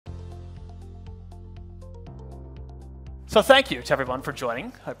So thank you to everyone for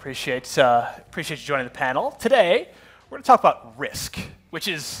joining. I appreciate you joining the panel. Today, we're going to talk about risk, which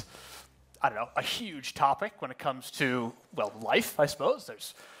is, I don't know, a huge topic when it comes to, well, life, I suppose.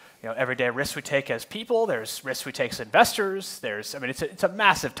 There's everyday risks we take as people. There's risks we take as investors. It's a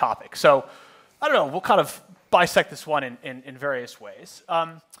massive topic. So I don't know, we'll kind of bisect this one in various ways.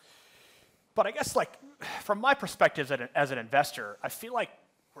 But I guess, from my perspective as an investor, I feel like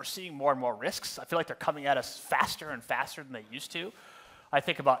we're seeing more and more risks. I feel like they're coming at us faster and faster than they used to. I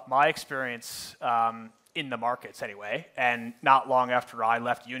think about my experience in the markets anyway, and not long after I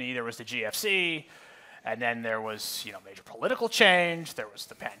left uni, there was the GFC, and then there was major political change, there was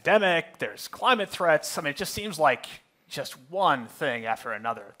the pandemic, there's climate threats. I mean, it just seems like just one thing after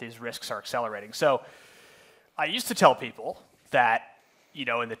another, these risks are accelerating. So I used to tell people that, in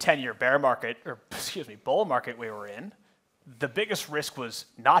the 10-year bull market we were in, the biggest risk was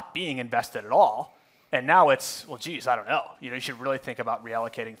not being invested at all. And now it's, well, geez, I don't know. You should really think about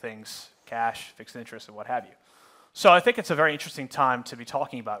reallocating things, cash, fixed interest, and what have you. So I think it's a very interesting time to be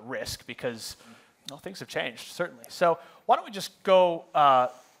talking about risk because things have changed, certainly. So why don't we just go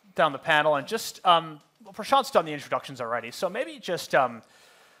down the panel and just, Prashant's done the introductions already. So maybe just,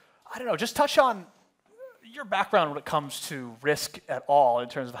 just touch on your background when it comes to risk at all in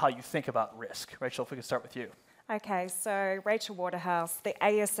terms of how you think about risk. Rachel, if we could start with you. Okay, so Rachel Waterhouse, the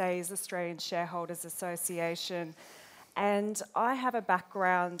ASA is Australian Shareholders Association, and I have a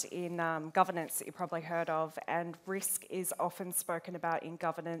background in governance that you probably heard of, and risk is often spoken about in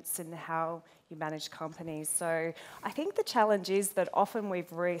governance and how you manage companies. So I think the challenge is that often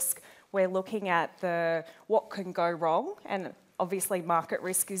with risk, we're looking at what can go wrong, and obviously market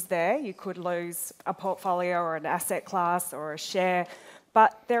risk is there. You could lose a portfolio or an asset class or a share,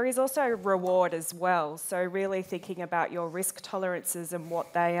 but there is also reward as well. So really thinking about your risk tolerances and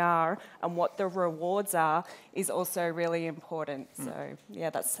what they are and what the rewards are is also really important. So yeah,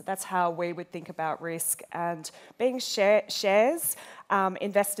 that's how we would think about risk. And being shares,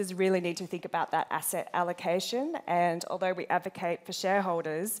 investors really need to think about that asset allocation. And although we advocate for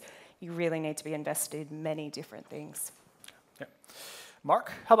shareholders, you really need to be invested in many different things. Yeah.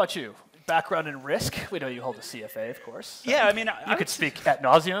 Mark, how about you? Background in risk. We know you hold a CFA, of course. So yeah, I mean, you could speak ad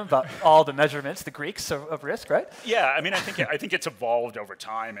nauseum about all the measurements, the Greeks of risk, right? Yeah, I mean, I think it's evolved over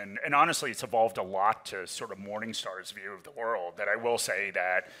time, and honestly, it's evolved a lot to sort of Morningstar's view of the world. That I will say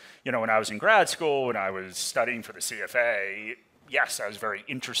that, when I was in grad school, when I was studying for the CFA, yes, I was very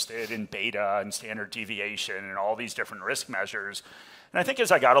interested in beta and standard deviation and all these different risk measures. And I think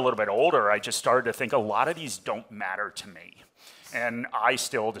as I got a little bit older, I just started to think a lot of these don't matter to me. And I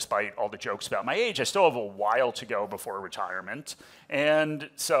still, despite all the jokes about my age, I still have a while to go before retirement. And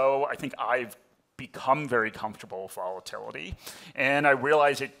so I think I've become very comfortable with volatility. And I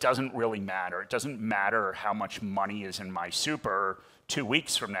realize it doesn't really matter. It doesn't matter how much money is in my super 2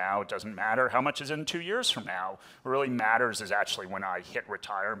 weeks from now. It doesn't matter how much is in 2 years from now. What really matters is actually when I hit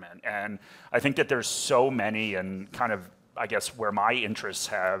retirement. And I think that there's so many, and kind of, I guess, where my interests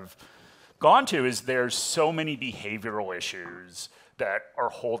have gone to is there's so many behavioral issues that are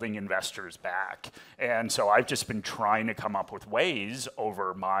holding investors back. And so I've just been trying to come up with ways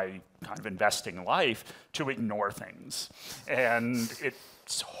over my kind of investing life to ignore things. And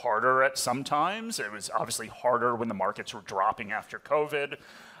it's harder at some times. It was obviously harder when the markets were dropping after COVID.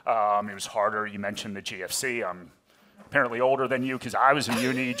 It was harder, you mentioned the GFC. I'm apparently older than you because I was in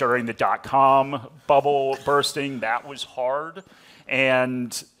uni during the dot-com bubble bursting. That was hard.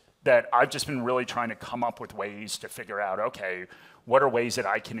 And that I've just been really trying to come up with ways to figure out, okay, what are ways that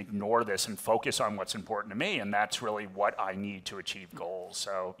I can ignore this and focus on what's important to me? And that's really what I need to achieve goals.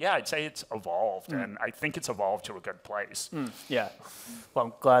 So yeah, I'd say it's evolved, and I think it's evolved to a good place. Yeah. Well,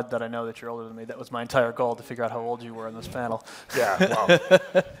 I'm glad that I know that you're older than me. That was my entire goal, to figure out how old you were in this panel. Yeah,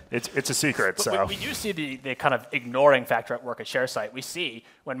 well, it's a secret. But so we do see the kind of ignoring factor at work at Sharesight. We see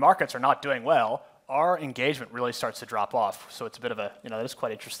when markets are not doing well, our engagement really starts to drop off. So it's a bit of a, that is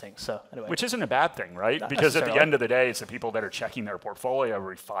quite interesting. So anyway. Which isn't a bad thing, right? Not because at the end of the day, it's the people that are checking their portfolio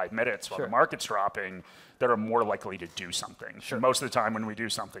every 5 minutes while the market's dropping that are more likely to do something. Sure. And most of the time when we do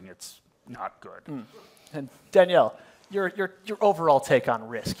something, it's not good. And Danielle, your overall take on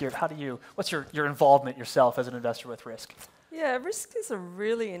risk. What's your involvement yourself as an investor with risk? Yeah, risk is a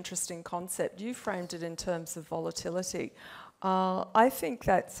really interesting concept. You framed it in terms of volatility. I think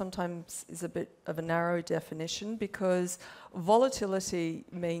that sometimes is a bit of a narrow definition because volatility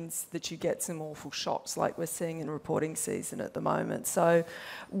means that you get some awful shocks like we're seeing in reporting season at the moment. So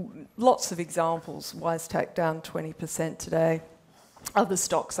lots of examples. WiseTech down 20% today, other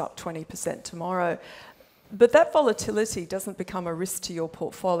stocks up 20% tomorrow. But that volatility doesn't become a risk to your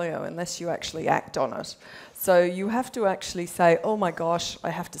portfolio unless you actually act on it. So you have to actually say, oh my gosh, I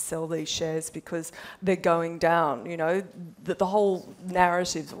have to sell these shares because they're going down. You know, the whole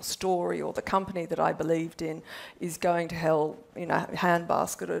narrative or story or the company that I believed in is going to hell, you know,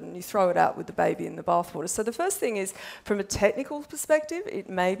 handbasketed, and you throw it out with the baby in the bathwater. So the first thing is, from a technical perspective, it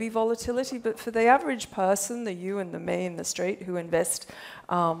may be volatility, but for the average person, the you and the me in the street who invest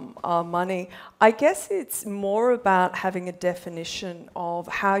our money, I guess it's more about having a definition of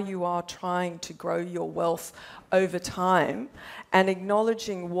how you are trying to grow your wealth over time and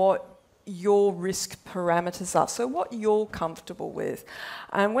acknowledging what your risk parameters are, so what you're comfortable with.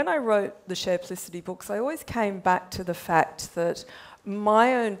 And when I wrote the Shareplicity books, I always came back to the fact that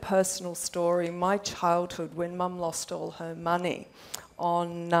my own personal story, my childhood, when Mum lost all her money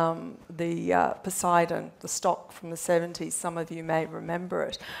on the Poseidon, the stock from the 70s, some of you may remember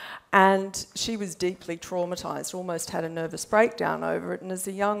it, and she was deeply traumatised, almost had a nervous breakdown over it, and as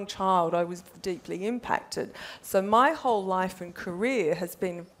a young child I was deeply impacted. So my whole life and career has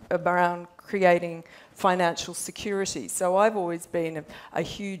been around creating financial security. So I've always been a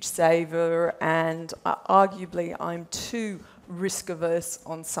huge saver, and arguably I'm too risk averse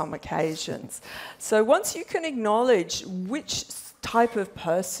on some occasions. So once you can acknowledge which type of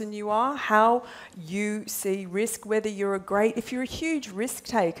person you are, how you see risk, whether you're if you're a huge risk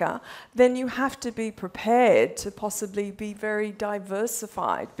taker, then you have to be prepared to possibly be very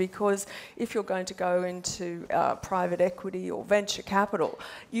diversified, because if you're going to go into private equity or venture capital,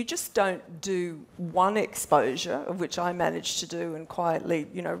 you just don't do one exposure, of which I managed to do and quietly,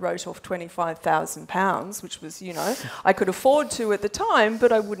 you know, wrote off £25,000, which was, you know, I could afford to at the time,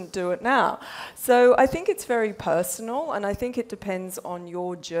 but I wouldn't do it now. So I think it's very personal, and I think it depends on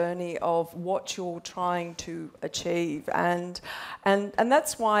your journey of what you're trying to achieve, and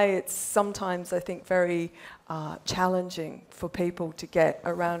that's why it's sometimes, I think, very challenging for people to get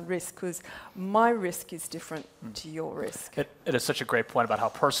around risk, because my risk is different to your risk. It is such a great point about how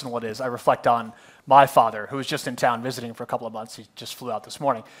personal it is. I reflect on my father, who was just in town visiting for a couple of months. He just flew out this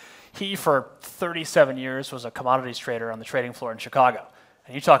morning. He, for 37 years, was a commodities trader on the trading floor in Chicago.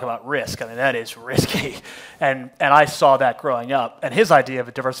 And you talk about risk, I mean, that is risky. And I saw that growing up. And his idea of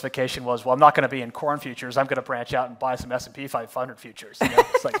a diversification was, well, I'm not going to be in corn futures. I'm going to branch out and buy some S&P 500 futures. You know?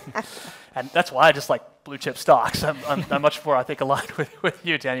 It's like, and that's why I just like blue chip stocks. I'm much more, I think, aligned with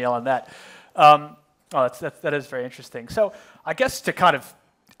you, Danielle, on that. That is very interesting. So I guess to kind of,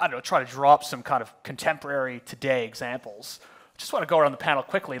 I don't know, try to draw up some kind of contemporary today examples, I just want to go around the panel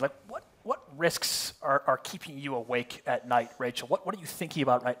quickly. Like, what risks are keeping you awake at night, Rachel? What are you thinking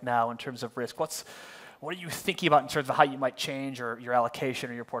about right now in terms of risk? What are you thinking about in terms of how you might change your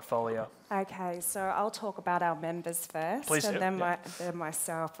allocation or your portfolio? Okay, so I'll talk about our members first, Please and do. then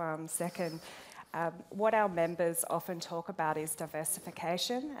myself second. What our members often talk about is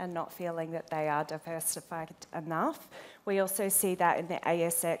diversification and not feeling that they are diversified enough. We also see that in the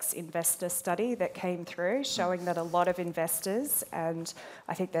ASX investor study that came through, showing that a lot of investors, and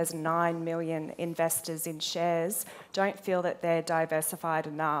I think there's 9 million investors in shares, don't feel that they're diversified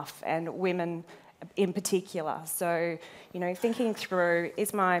enough, and women in particular. So, you know, thinking through,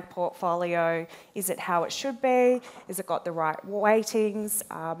 is my portfolio, is it how it should be? Is it got the right weightings?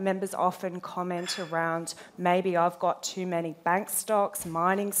 Members often comment around, maybe I've got too many bank stocks,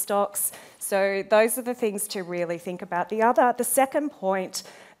 mining stocks. So those are the things to really think about. The second point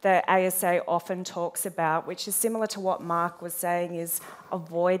that ASA often talks about, which is similar to what Mark was saying, is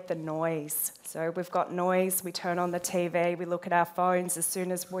avoid the noise. So we've got noise, we turn on the TV, we look at our phones as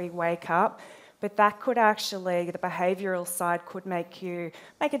soon as we wake up. But that could actually, the behavioural side could make you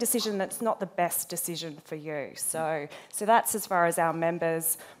make a decision that's not the best decision for you. So that's as far as our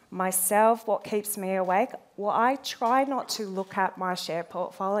members. Myself, what keeps me awake? Well, I try not to look at my share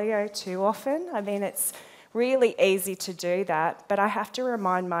portfolio too often. I mean, it's really easy to do that, but I have to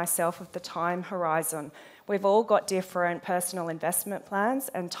remind myself of the time horizon. We've all got different personal investment plans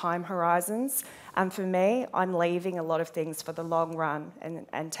and time horizons. And for me, I'm leaving a lot of things for the long run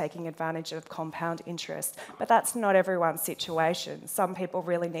and taking advantage of compound interest. But that's not everyone's situation. Some people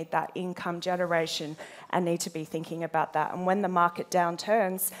really need that income generation and need to be thinking about that. And when the market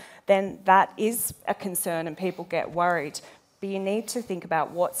downturns, then that is a concern and people get worried. But you need to think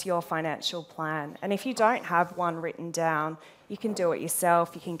about what's your financial plan. And if you don't have one written down, you can do it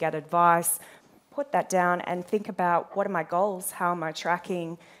yourself, you can get advice, put that down and think about, what are my goals, how am I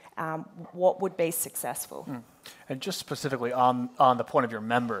tracking, what would be successful. And just specifically on the point of your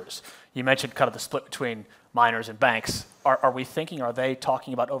members, you mentioned kind of the split between miners and banks. Are we thinking, are they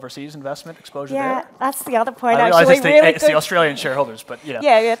talking about overseas investment exposure there? Yeah, that's the other point. I realize Actually, it's the Australian shareholders, but you know.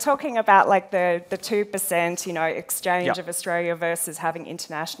 Yeah, you're talking about like the 2%, you know, exchange of Australia versus having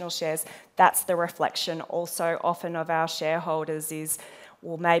international shares. That's the reflection also often of our shareholders is,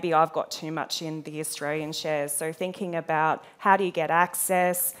 well, maybe I've got too much in the Australian shares. So thinking about how do you get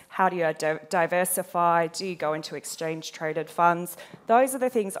access, how do you diversify, do you go into exchange-traded funds? Those are the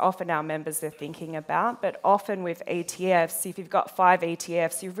things often our members are thinking about, but often with ETFs, if you've got 5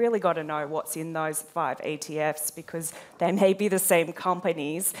 ETFs, you've really got to know what's in those 5 ETFs because they may be the same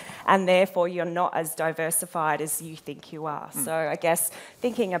companies, and therefore you're not as diversified as you think you are. So I guess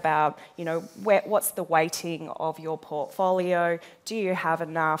thinking about, you know, what's the weighting of your portfolio? Do you have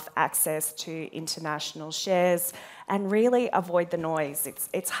enough access to international shares? And really avoid the noise.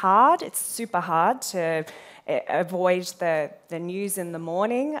 It's hard, it's super hard to avoid the news in the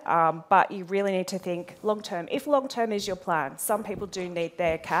morning, but you really need to think long-term. If long-term is your plan, some people do need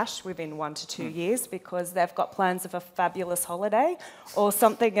their cash within 1 to 2 years because they've got plans of a fabulous holiday or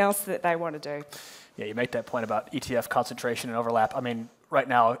something else that they want to do. Yeah, you make that point about ETF concentration and overlap. I mean, right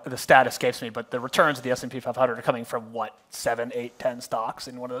now, the stat escapes me, but the returns of the S&P 500 are coming from, what, 7, 8, 10 stocks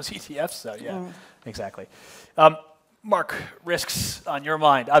in one of those ETFs? So, yeah, exactly. Mark, risks on your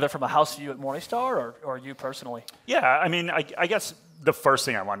mind, either from a house view at Morningstar or you personally? Yeah, I mean, I guess the first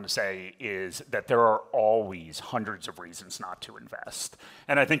thing I wanted to say is that there are always hundreds of reasons not to invest.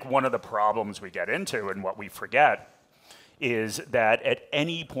 And I think one of the problems we get into and what we forget is that at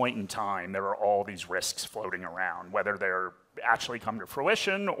any point in time, there are all these risks floating around, whether they're actually come to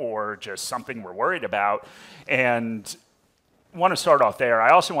fruition or just something we're worried about. And I want to start off there.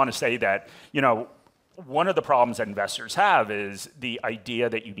 I also want to say that, you know, one of the problems that investors have is the idea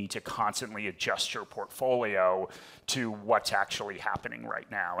that you need to constantly adjust your portfolio to what's actually happening right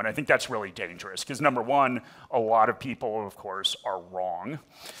now. And I think that's really dangerous because number one, a lot of people, of course, are wrong.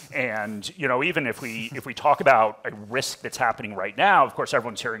 And you know, even if we talk about a risk that's happening right now, of course,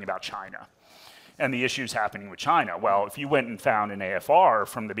 everyone's hearing about China and the issues happening with China. Well, if you went and found an AFR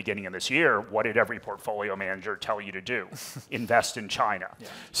from the beginning of this year, what did every portfolio manager tell you to do? Invest in China. Yeah.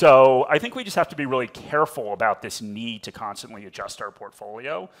 So I think we just have to be really careful about this need to constantly adjust our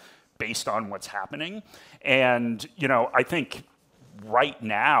portfolio based on what's happening. And, you know, I think right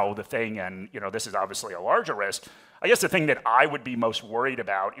now the thing, and, you know, this is obviously a larger risk, I guess the thing that I would be most worried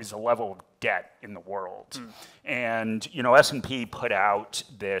about is the level of debt in the world. And, you know, S&P put out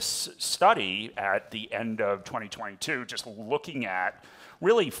this study at the end of 2022, just looking at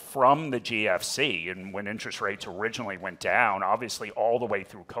really from the GFC and when interest rates originally went down, obviously all the way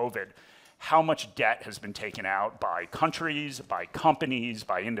through COVID, how much debt has been taken out by countries, by companies,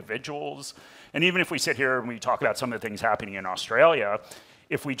 by individuals. And even if we sit here and we talk about some of the things happening in Australia,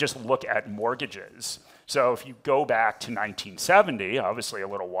 if we just look at mortgages. So if you go back to 1970, obviously a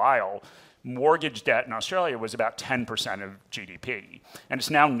little while, mortgage debt in Australia was about 10% of GDP, and it's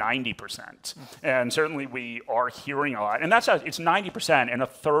now 90%. And certainly we are hearing a lot, and it's 90%, and a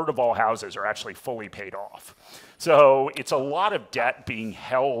third of all houses are actually fully paid off. So it's a lot of debt being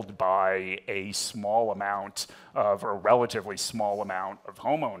held by a small amount of, or a relatively small amount of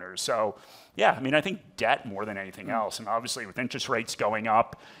homeowners. So yeah, I mean, I think debt more than anything else, and obviously with interest rates going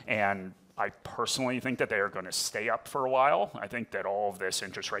up, and I personally think that they are going to stay up for a while. I think that all of this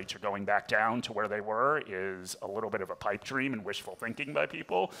interest rates are going back down to where they were is a little bit of a pipe dream and wishful thinking by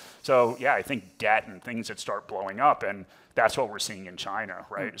people. So yeah, I think debt and things that start blowing up, and that's what we're seeing in China,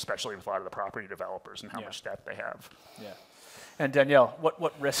 right? Especially with a lot of the property developers and how much debt they have. Yeah. And Danielle,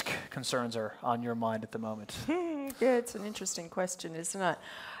 what risk concerns are on your mind at the moment? Yeah, it's an interesting question, isn't it?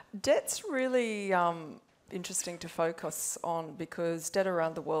 Debt's really interesting to focus on because debt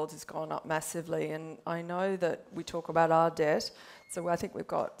around the world has gone up massively, and I know that we talk about our debt, so I think we've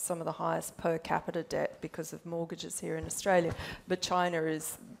got some of the highest per capita debt because of mortgages here in Australia, but China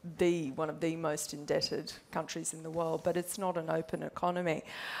is one of the most indebted countries in the world, but it's not an open economy.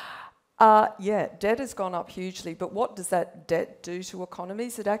 Yeah, debt has gone up hugely, but what does that debt do to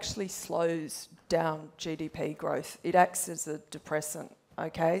economies? It actually slows down GDP growth. It acts as a depressant,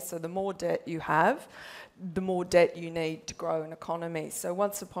 okay? So the more debt you have, the more debt you need to grow an economy. So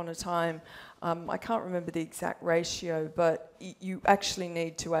once upon a time, I can't remember the exact ratio, but you actually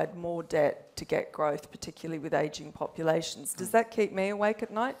need to add more debt to get growth, particularly with ageing populations. Does that keep me awake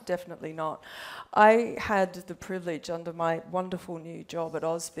at night? Definitely not. I had the privilege under my wonderful new job at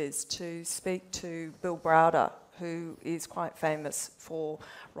Ausbiz to speak to Bill Browder who is quite famous for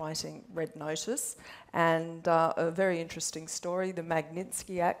writing Red Notice, and a very interesting story, the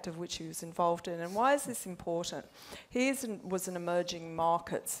Magnitsky Act, of which he was involved in. And why is this important? He was an emerging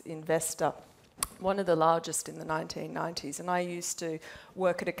markets investor, one of the largest in the 1990s, and I used to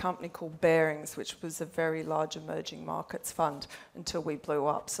work at a company called Bearings, which was a very large emerging markets fund until we blew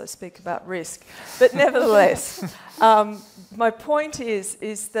up, so speak about risk. But nevertheless, my point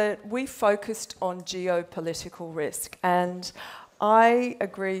is that we focused on geopolitical risk, and I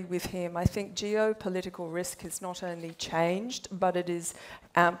agree with him. I think geopolitical risk has not only changed, but it is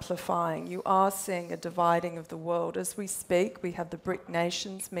amplifying. You are seeing a dividing of the world. As we speak, we have the BRIC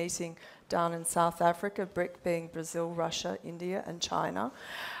nations meeting down in South Africa, BRIC being Brazil, Russia, India, and China.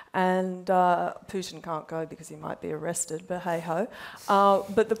 And Putin can't go because he might be arrested, but hey-ho.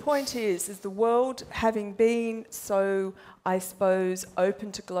 But the point is the world having been so, I suppose,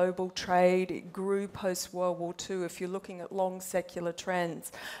 open to global trade, it grew post-World War II, if you're looking at long secular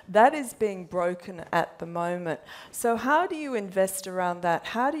trends, that is being broken at the moment. So how do you invest around that?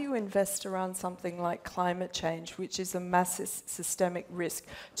 How do you invest around something like climate change, which is a massive systemic risk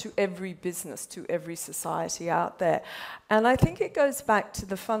to every business, to every society out there? And I think it goes back to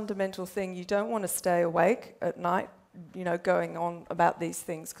the fundamental thing, you don't want to stay awake at night, you know, going on about these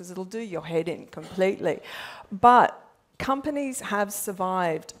things, because it'll do your head in completely. But companies have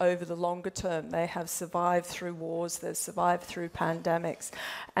survived over the longer term. They have survived through wars, they've survived through pandemics.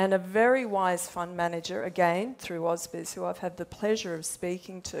 And a very wise fund manager, again, through ausbiz, who I've had the pleasure of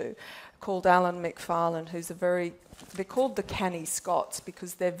speaking to, called Alan McFarlane, who's they're called the canny Scots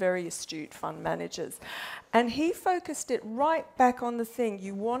because they're very astute fund managers. And he focused it right back on the thing.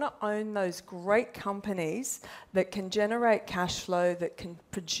 You want to own those great companies that can generate cash flow, that can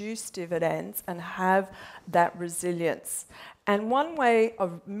produce dividends and have that resilience. And one way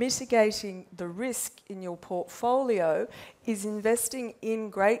of mitigating the risk in your portfolio is investing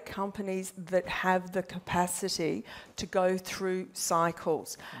in great companies that have the capacity to go through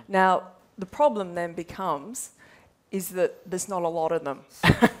cycles. Now, the problem then becomes is that there's not a lot of them.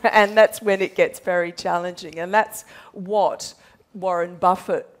 And that's when it gets very challenging. And that's what Warren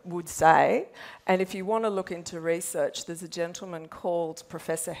Buffett would say. And if you want to look into research, there's a gentleman called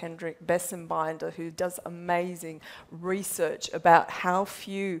Professor Hendrik Bessenbinder who does amazing research about how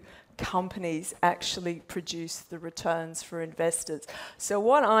few companies actually produce the returns for investors. So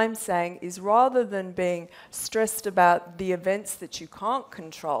what I'm saying is, rather than being stressed about the events that you can't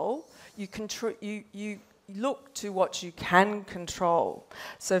control, you look to what you can control.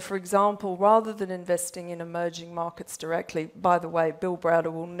 So for example, rather than investing in emerging markets directly, by the way, Bill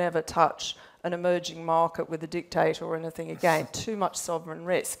Browder will never touch an emerging market with a dictator or anything again, too much sovereign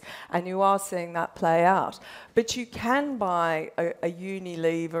risk. And you are seeing that play out. But you can buy a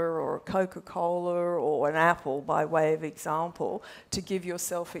Unilever or a Coca-Cola or an Apple, by way of example, to give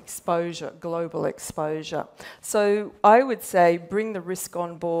yourself exposure, global exposure. So I would say bring the risk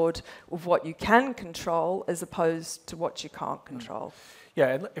on board of what you can control as opposed to what you can't control. Yeah,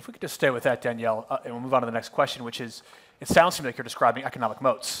 and if we could just stay with that, Danielle, and we'll move on to the next question, which is, it sounds to me like you're describing economic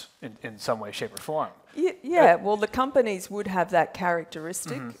moats in some way, shape, or form. Yeah, well, the companies would have that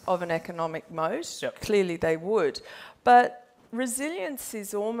characteristic of an economic moat. Yep. Clearly they would. But resilience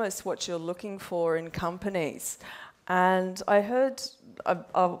is almost what you're looking for in companies. And I heard,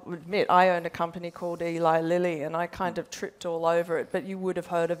 I'll admit, I own a company called Eli Lilly, and I kind of tripped all over it, but you would have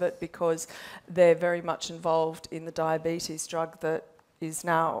heard of it because they're very much involved in the diabetes drug that is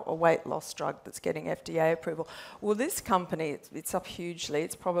now a weight loss drug that's getting FDA approval. Well, this company, it's up hugely.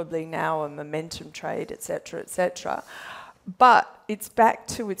 It's probably now a momentum trade, et cetera, but it's back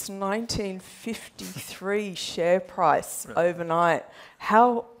to its 1953 share price overnight.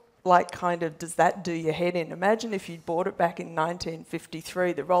 How, does that do your head in? Imagine if you'd bought it back in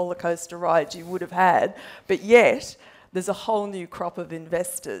 1953, the roller coaster ride you would have had, but yet there's a whole new crop of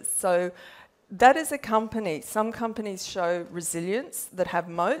investors. So that is a company. Some companies show resilience that have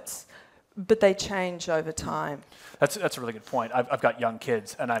moats, but they change over time. That's a really good point. I've got young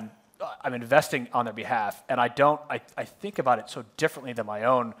kids, and I'm investing on their behalf, and I think about it so differently than my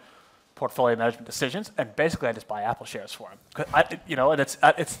own portfolio management decisions, and basically I just buy Apple shares for them. And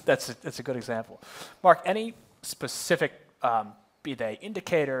that's a good example. Mark, any specific, be they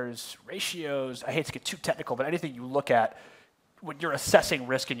indicators, ratios, I hate to get too technical, but anything you look at when you're assessing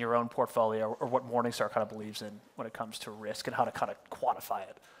risk in your own portfolio, or what Morningstar kind of believes in when it comes to risk and how to kind of quantify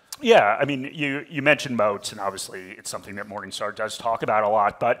it? Yeah, I mean, you mentioned moats, and obviously it's something that Morningstar does talk about a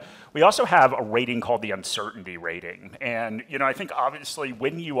lot, but we also have a rating called the uncertainty rating. And, I think obviously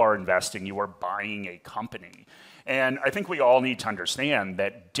when you are investing, you are buying a company. And I think we all need to understand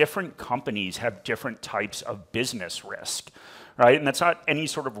that different companies have different types of business risk, right? And that's not any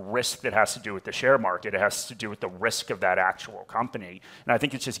sort of risk that has to do with the share market. It has to do with the risk of that actual company. And I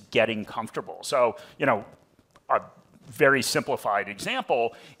think it's just getting comfortable. So, a very simplified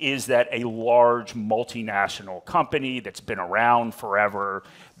example is that a large multinational company that's been around forever,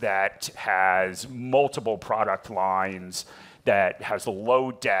 that has multiple product lines, that has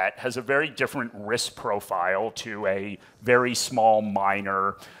low debt, has a very different risk profile to a very small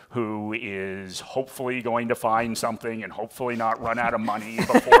miner who is hopefully going to find something and hopefully not run out of money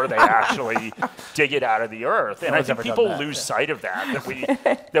before they actually dig it out of the earth. And I think people lose sight of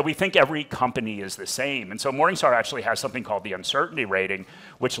that we think every company is the same. And so Morningstar actually has something called the uncertainty rating,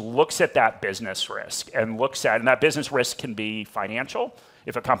 which looks at that business risk and and that business risk can be financial.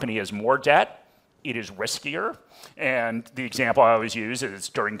 If a company has more debt, it is riskier. And the example I always use is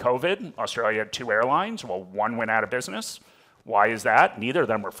during COVID, Australia had 2 airlines. Well, one went out of business. Why is that? Neither of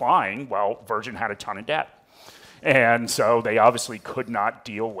them were flying. Well, Virgin had a ton of debt. And so they obviously could not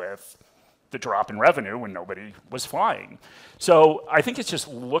deal with the drop in revenue when nobody was flying. So I think it's just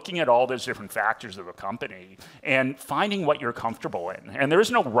looking at all those different factors of a company and finding what you're comfortable in. And there is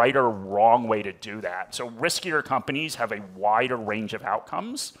no right or wrong way to do that. So riskier companies have a wider range of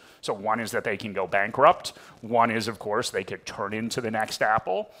outcomes. So one is that they can go bankrupt. One is, of course, they could turn into the next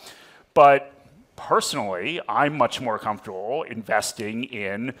Apple. But personally, I'm much more comfortable investing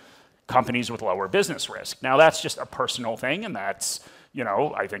in companies with lower business risk. Now, that's just a personal thing, and that's,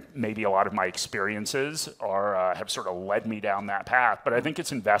 I think maybe a lot of my experiences have sort of led me down that path. But I think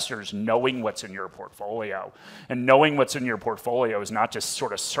it's investors knowing what's in your portfolio. And knowing what's in your portfolio is not just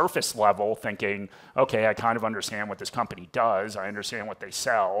sort of surface level thinking, okay, I kind of understand what this company does, I understand what they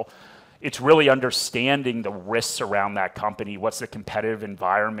sell. It's really understanding the risks around that company, what's the competitive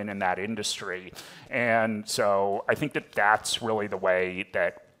environment in that industry. And so I think that that's really the way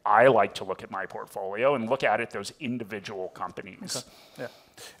that I like to look at my portfolio and look at it, those individual companies. Okay.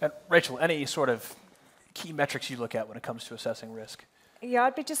 Yeah. And Rachel, any sort of key metrics you look at when it comes to assessing risk? Yeah,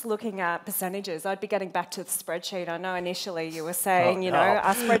 I'd be just looking at percentages. I'd be getting back to the spreadsheet. I know initially you were saying,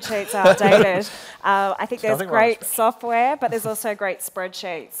 our spreadsheets are outdated. I think there's great software, but there's also great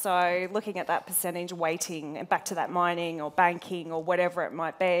spreadsheets. So looking at that percentage weighting and back to that mining or banking or whatever it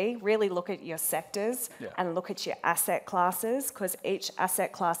might be, really look at your sectors and look at your asset classes, because each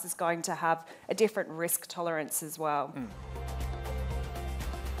asset class is going to have a different risk tolerance as well.